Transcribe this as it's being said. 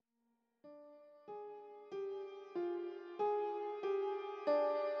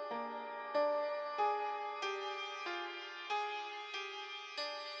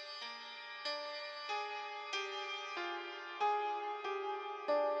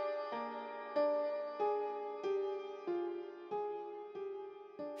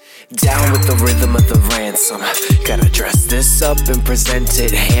Down with the rhythm of the ransom. Gotta dress this up and present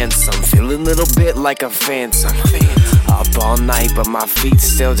it handsome. Feeling a little bit like a phantom. Up all night but my feet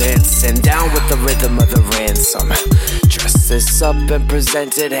still dancing. Down with the rhythm of the ransom. Dress this up and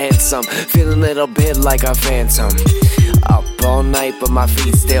present it handsome. Feeling a little bit like a phantom. Up all night but my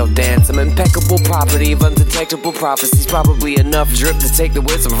feet still dance. I'm impeccable property of undetectable prophecies. Probably enough drip to take the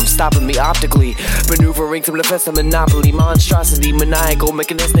wisdom from stopping me optically. Maneuvering to manifest a monopoly. Monstrosity, maniacal,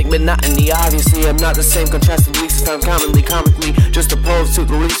 mechanistic monotony. Obviously I'm not the same contrasted beliefs found commonly, comically, just opposed to the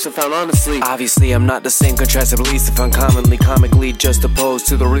beliefs found honestly. Obviously I'm not the same contrasted beliefs found commonly, comically, just opposed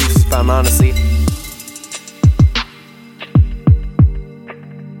to the beliefs found honestly.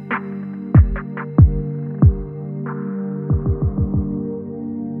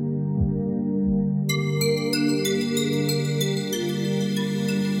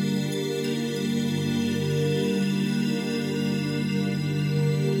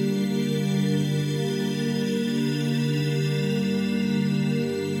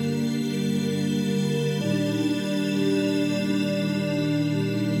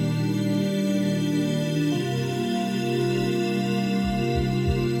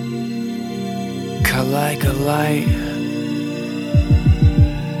 Kalai, Kalai.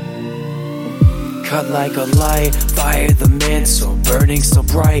 Cut like a light, fire the mantle, burning so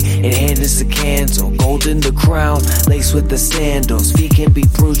bright, in hand is the candle, golden the crown, laced with the sandals, feet can be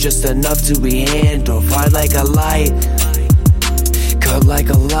bruised just enough to be handled, fire like a light, cut like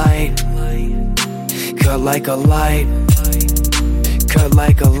a light, cut like a light, cut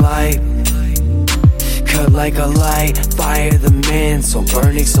like a light. Cut like a light, fire the mantle,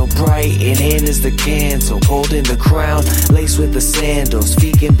 burning so bright, in hand is the candle, gold in the crown, laced with the sandals,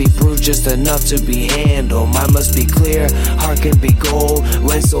 feet can be bruised just enough to be handled, mind must be clear, heart can be gold,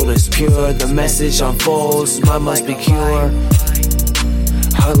 when soul is pure, the message unfolds, mind must be pure.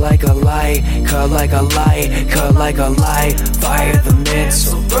 Cut like a light, cut like a light, cut like a light, fire the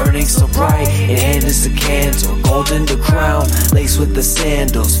mantle, burning so bright, in hand is the candle, gold in the crown, laced with the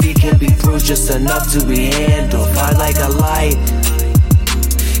sandals, feet can be bruised just enough to be handled, fire like a light,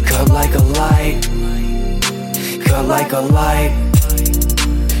 cut like a light, cut like a light,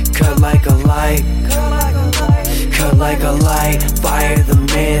 cut like a light, cut like a light, fire the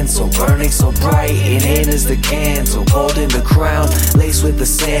mantle, burning so bright, in hand is the candle, gold in the crown, laced with the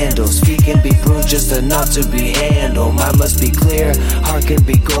sandals, feet can be bruised just enough to be handled, mind must be clear, heart can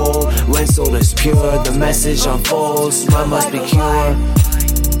be gold, when soul is pure, the message unfolds, mind must be pure.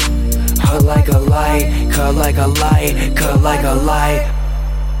 Cut like a light, cut like a light, cut like a light,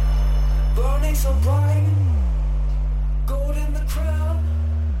 burning so bright, gold in the crown,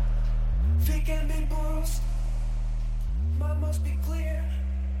 feet can be bruised.